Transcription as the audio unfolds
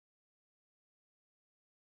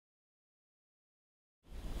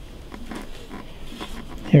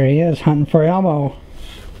Here he is, hunting for Elmo.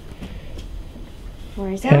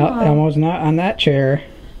 Where's Elmo? Elmo's not on that chair.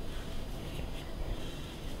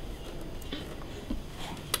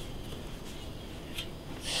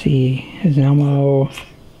 Let's see, is Elmo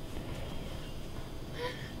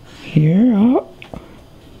here? Oh,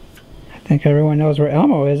 I think everyone knows where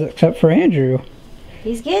Elmo is except for Andrew.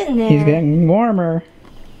 He's getting there. He's getting warmer.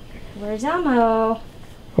 Where's Elmo?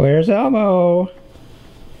 Where's Elmo?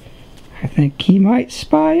 I think he might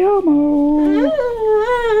spy Elmo.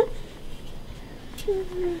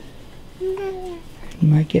 He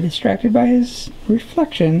might get distracted by his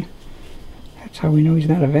reflection. That's how we know he's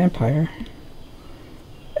not a vampire.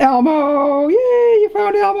 Elmo! Yay! You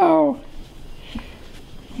found Elmo!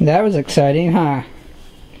 That was exciting, huh?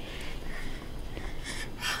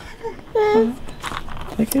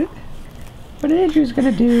 Look at what Andrew's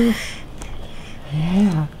gonna do.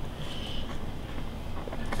 Yeah.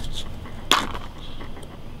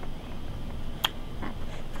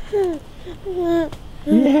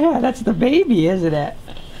 Yeah, that's the baby, isn't it?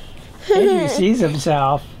 Andrew sees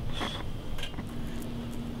himself.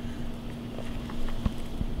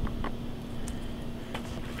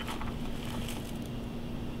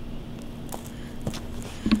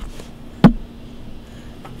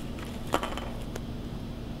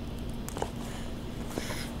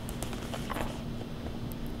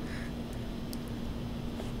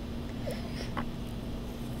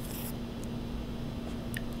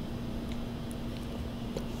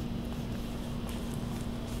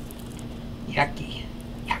 Yucky.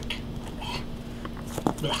 Yuck.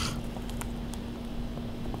 Blech.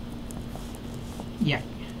 Yuck.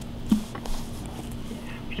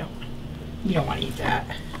 Yeah, we don't want to eat that.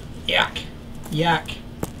 Yuck. Yuck.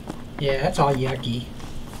 Yeah, that's all yucky.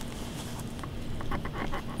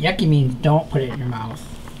 Yucky means don't put it in your mouth.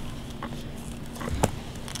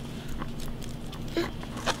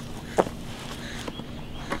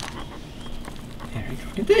 There we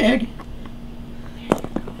go. Get the egg.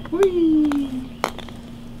 Whee!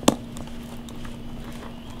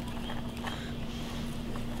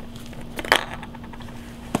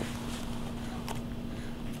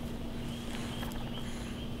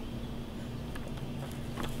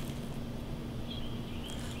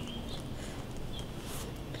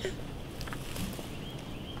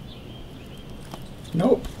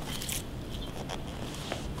 Nope.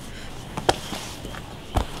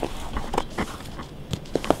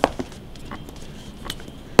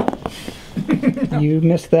 You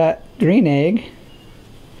missed that green egg.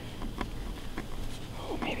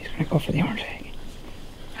 Oh, maybe he's gonna go for the orange egg.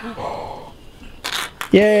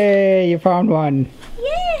 Yay! You found one.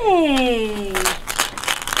 Yay!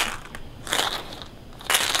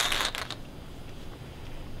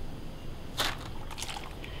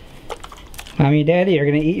 Mommy and Daddy are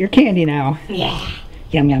gonna eat your candy now. Yeah.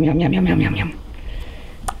 Yum yum yum yum yum yum yum yum.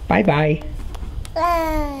 Bye bye.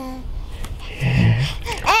 Well,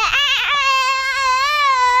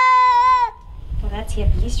 that's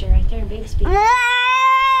Happy Easter right there in baby speak.